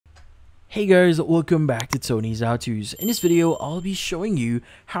Hey guys, welcome back to Tony's How-Tos. In this video, I'll be showing you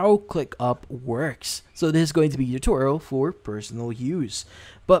how ClickUp works. So this is going to be a tutorial for personal use.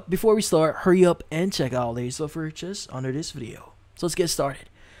 But before we start, hurry up and check out the latest purchase under this video. So let's get started.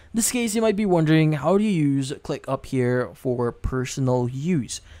 In this case, you might be wondering, how do you use ClickUp here for personal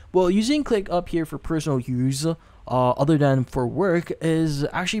use? Well, using ClickUp here for personal use other than for work is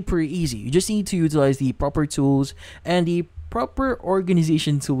actually pretty easy. You just need to utilize the proper tools and the proper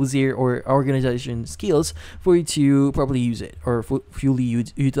organization tools here, or organization skills, for you to properly use it or fully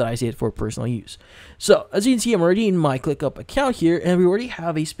utilize it for personal use. So as you can see, I'm already in my ClickUp account here, and we already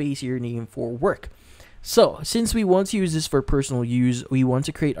have a space here named for work. So since we want to use this for personal use, we want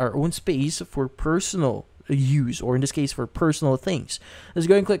to create our own space for personal use, or in this case for personal things. Let's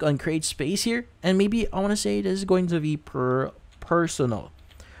go and click on create space here, and maybe I want to say this is going to be personal.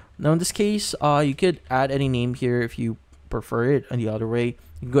 Now in this case, you could add any name here if you prefer it, and the other way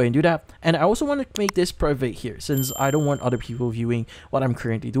you can go ahead and do that. And I also want to make this private here, since I don't want other people viewing what I'm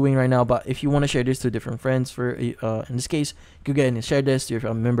currently doing right now. But if you want to share this to different friends, for in this case, you can go ahead and share this to your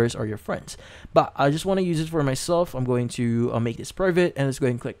family members or your friends. But I just want to use it for myself. I'm going to make this private, and let's go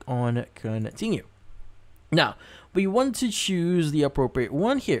ahead and click on continue. Now we want to choose the appropriate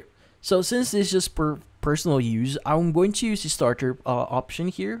one here. So since this is just personal use, I'm going to use the starter option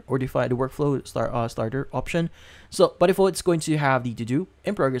here, or define the workflow starter option. So by default, it's going to have the to do,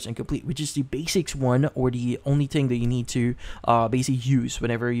 in progress, and complete, which is the basics one, or the only thing that you need to basically use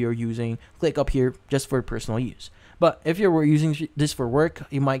whenever you're using ClickUp here just for personal use. But if you're using this for work,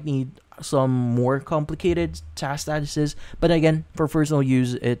 you might need some more complicated task statuses. But again, for personal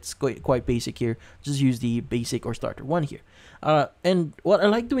use, it's quite basic here. Just use the basic or starter one here. And what I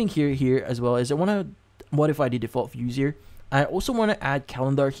like doing here as well is I want to modify the default views here. I also want to add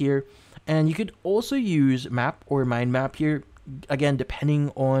calendar here, and you could also use map or mind map here, again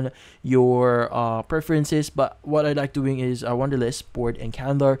depending on your preferences. But what I like doing is I want to list board and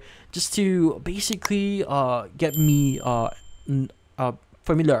calendar, just to basically get me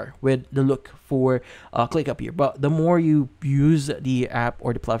familiar with the look for ClickUp here. But the more you use the app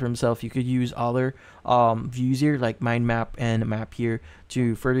or the platform itself, you could use other views here like mind map and map here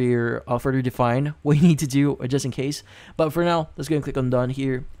to further define what you need to do, just in case. But for now, let's go and click on done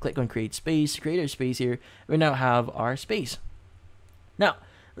here, click on create space, create our space here. We now have our space. Now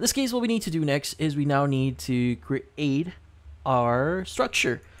in this case, what we need to do next is we now need to create our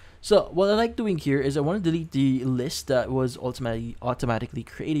structure. So what I like doing here is I want to delete the list that was automatically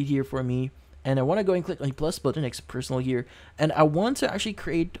created here for me, and I want to go and click on the plus button next to personal here, and I want to actually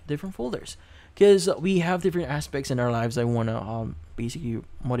create different folders, because we have different aspects in our lives I want to basically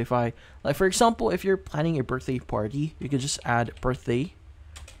modify. Like for example, if you're planning a birthday party, you could just add birthday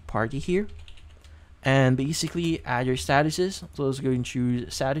party here, and basically add your statuses. So let's go and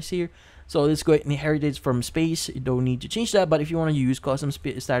choose status here. So let's go ahead and inherit it from space. You don't need to change that, but if you want to use custom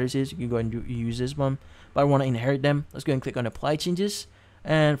statuses, you can go ahead and use this one. But I want to inherit them. Let's go and click on apply changes,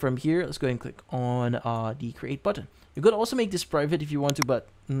 and from here let's go and click on the create button. You could also make this private if you want to, but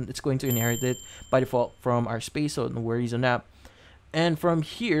it's going to inherit it by default from our space, so no worries on that. And from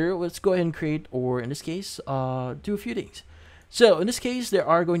here, let's go ahead and create, or in this case, do a few things. So in this case, there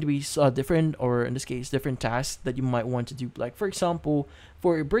are going to be different tasks that you might want to do. Like for example,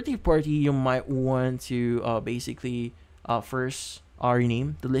 for a birthday party, you might want to basically first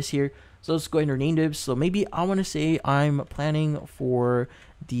rename the list here. So let's go ahead and rename this. So maybe I want to say I'm planning for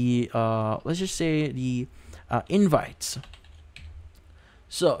the let's just say the invites.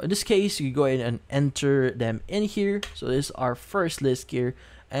 So in this case, you go ahead and enter them in here. So this is our first list here.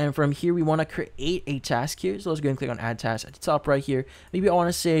 And from here, we want to create a task here. So let's go and click on add task at the top right here. Maybe I want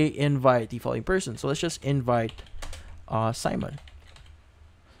to say invite the following person. So let's just invite Simon.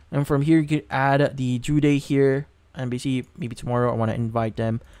 And from here, you could add the due date here. And basically, maybe tomorrow I want to invite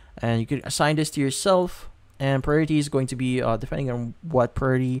them. And you could assign this to yourself. And priority is going to be depending on what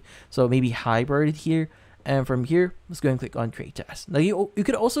priority. So maybe high priority here. And from here, let's go and click on create task. Now you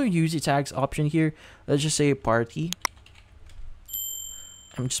could also use the tags option here. Let's just say party.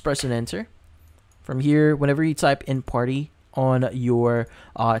 I'm just pressing enter. From here, whenever you type in party on your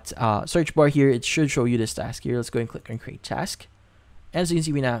search bar here, it should show you this task here. Let's go and click on create task. And as you can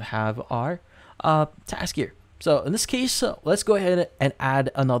see, we now have our task here. So in this case, let's go ahead and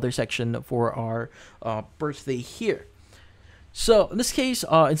add another section for our birthday here. So in this case,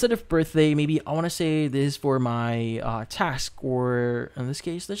 instead of birthday, maybe I want to say this is for my task, or in this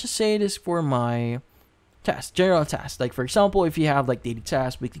case, let's just say this for my tasks, general tasks. Like for example, if you have like daily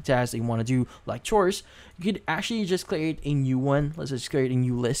tasks, weekly tasks that you want to do, like chores, you could actually just create a new one. Let's just create a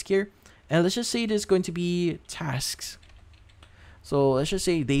new list here, and let's just say it is going to be tasks. So let's just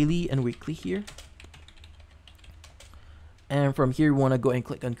say daily and weekly here. And from here, we want to go and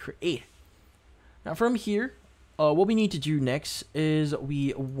click on create. Now from here, what we need to do next is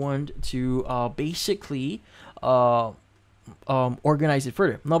we want to basically organize it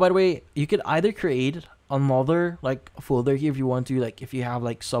further. Now, by the way, you could either create another like folder here if you want to, like if you have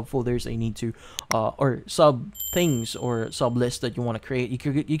like subfolders that you need to or sub things or sub lists that you want to create.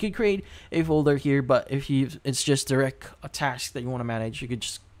 You could create a folder here, but if it's just direct a task that you want to manage, you could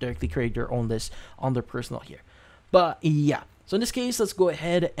just directly create your own list under personal here. But yeah, so in this case, let's go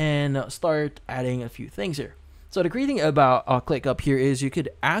ahead and start adding a few things here. So the great thing about ClickUp here is you could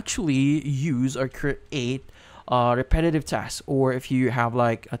actually use or create repetitive tasks, or if you have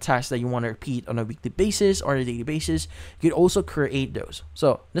like a task that you want to repeat on a weekly basis or a daily basis, you could also create those.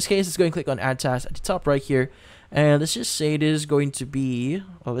 So in this case, let's go and click on add task at the top right here, and let's just say it is going to be,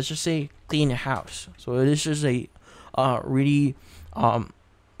 let's just say clean house. So this is a really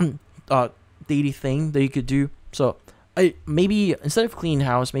daily thing that you could do. So maybe instead of clean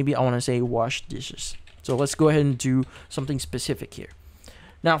house, maybe I want to say wash dishes. So let's go ahead and do something specific here.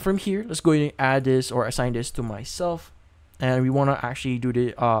 Now from here, let's go ahead and add this or assign this to myself, and we want to actually do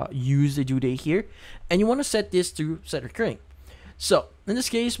the use the due date here, and you want to set this to set recurring. So in this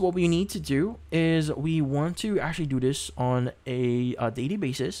case, what we need to do is we want to actually do this on a daily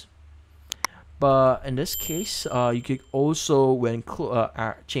basis. But in this case, you could also when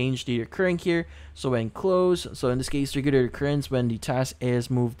change the recurring here. So when close, so in this case, trigger the recurrence when the task is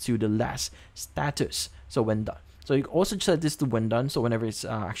moved to the last status. So when done. So you can also set this to when done. So whenever it's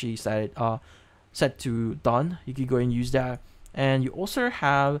actually set to done, you can go and use that. And you also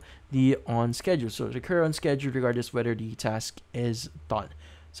have the on schedule. So recur on schedule regardless whether the task is done.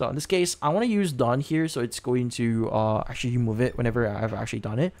 So in this case, I want to use done here. So it's going to actually move it whenever I've actually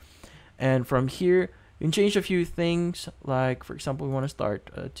done it. And from here, you can change a few things. Like for example, we want to start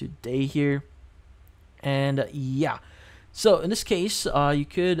today here. And yeah. So in this case, you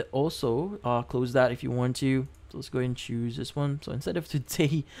could also close that if you want to. So let's go ahead and choose this one. So instead of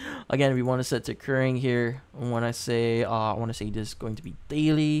today, again, we want to set to occurring here. I want to say this is going to be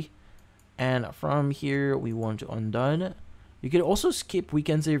daily, and from here we want to undone. You could also skip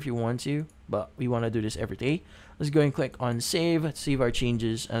weekends here if you want to, but we want to do this every day. Let's go and click on save our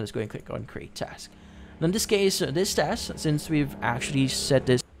changes, and let's go and click on create task. Now in this case, this task, since we've actually set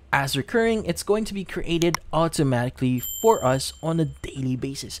this as recurring, it's going to be created automatically for us on a daily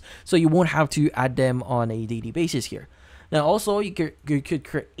basis. So you won't have to add them on a daily basis here. Now also, you could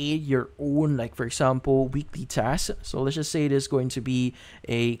create your own, like for example, weekly tasks. So let's just say it is going to be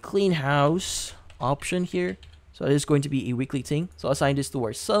a clean house option here. So it is going to be a weekly thing. So assign this to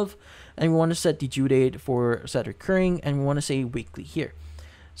ourselves, and we want to set the due date for set recurring, and we want to say weekly here.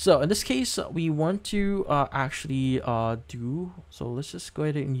 So in this case, we want to actually do, so let's just go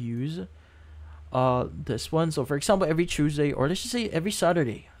ahead and use this one. So for example, every Tuesday, or let's just say every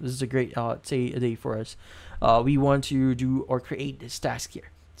Saturday, this is a great say a day for us, we want to do or create this task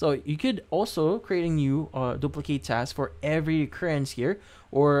here. So you could also create a new duplicate task for every occurrence here,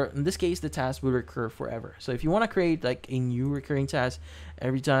 or in this case, the task will recur forever. So if you want to create like a new recurring task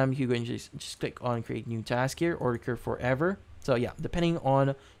every time, you go and just click on create new task here, or recur forever. So yeah, depending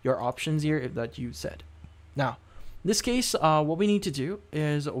on your options here that you set. Now, in this case, what we need to do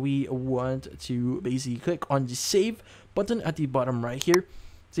is we want to basically click on the save button at the bottom right here,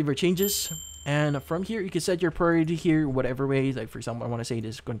 save our changes. And from here, you can set your priority here, whatever way. Like for example, I want to say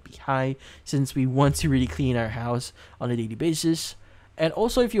this is going to be high since we want to really clean our house on a daily basis. And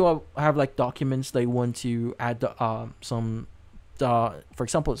also if you have like documents that you want to add for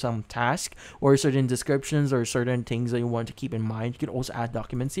example, some task or certain descriptions or certain things that you want to keep in mind, you can also add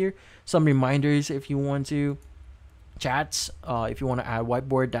documents here. Some reminders if you want to, chats if you want to add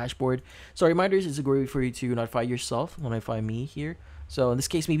whiteboard, dashboard. So reminders is a great way for you to notify yourself, notify me here. So in this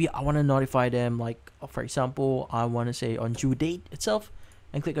case, maybe I want to notify them, like for example, I want to say on due date itself,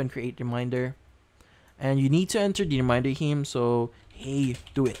 and click on create reminder. And you need to enter the reminder name. So hey,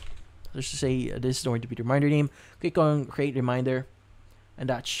 do it. Let's just say this is going to be the reminder name. Click on create reminder, and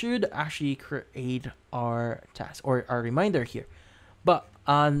that should actually create our task or our reminder here. But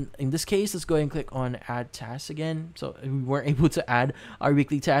in this case, let's go ahead and click on add task again. So we weren't able to add our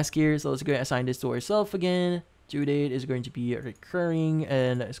weekly task here. So let's go ahead and assign this to ourselves again. Due date is going to be recurring,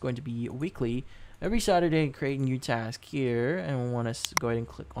 and it's going to be weekly. Every Saturday, create a new task here, and we want to go ahead and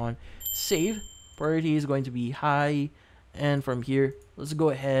click on save. Priority is going to be high. And from here, let's go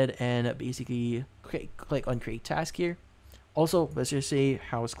ahead and basically click on create task here. Also, let's just say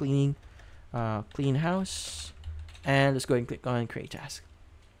house cleaning, clean house, and let's go ahead and click on create task.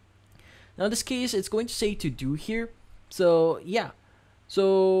 Now in this case, it's going to say to do here, So yeah,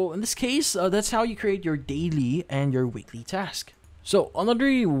 so in this case, that's how you create your daily and your weekly task. So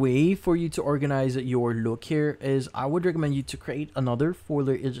another way for you to organize your look here is I would recommend you to create another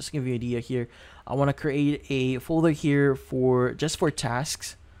folder. It'll just give you an idea here. I want to create a folder here for just for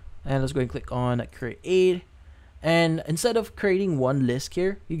tasks, and let's go and click on create. And instead of creating one list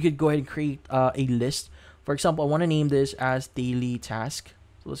here, you could go ahead and create a list. For example, I want to name this as daily task.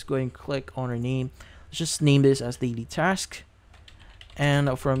 So let's go ahead and click on our name. Let's just name this as daily task.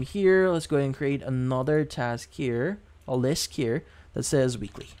 And from here, let's go ahead and create another task here, a list here that says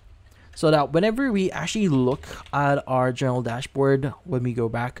weekly. So that whenever we actually look at our general dashboard, when we go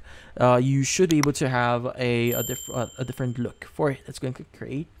back, you should be able to have a different look for it. Let's go and click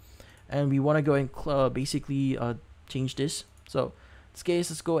create. And we want to go and basically change this. So in this case,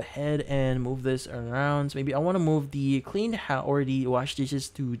 let's go ahead and move this around. So maybe I want to move the clean or the wash dishes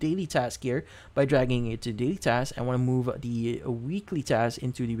to daily task here by dragging it to daily task. I want to move the weekly task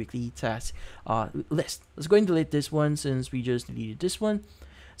into the weekly task list. Let's go and delete this one since we just deleted this one.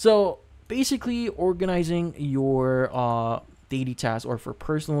 So basically, organizing your daily tasks or for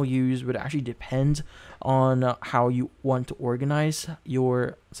personal use would actually depend on how you want to organize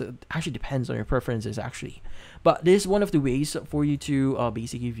your, so it actually depends on your preferences actually, but this is one of the ways for you to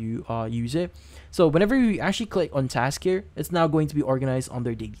basically use it. So whenever you actually click on task here, it's now going to be organized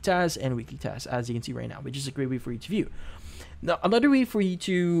under daily tasks and weekly tasks, as you can see right now, which is a great way for you to view. Now another way for you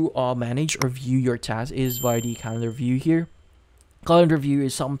to manage or view your tasks is via the calendar view here. Calendar view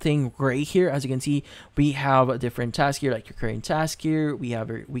is something right here. As you can see, we have a different task here, like your current task here. We have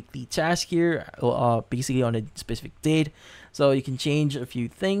a weekly task here, basically on a specific date. So you can change a few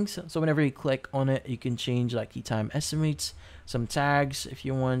things. So whenever you click on it, you can change like the time estimates, some tags if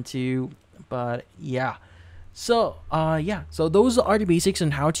you want to. But yeah. So so those are the basics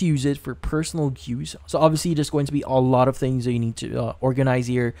on how to use it for personal use. So obviously there's going to be a lot of things that you need to organize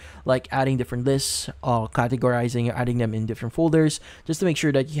here, like adding different lists, categorizing, adding them in different folders, just to make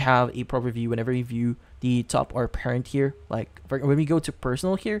sure that you have a proper view whenever you view the top or parent here. Like when we go to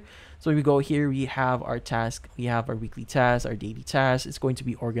personal here, so we go here, we have our task, we have our weekly task, our daily task. It's going to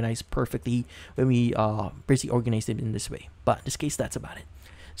be organized perfectly when we basically organize it in this way. But in this case, that's about it.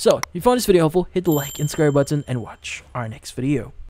 So, if you found this video helpful, hit the like and subscribe button and watch our next video.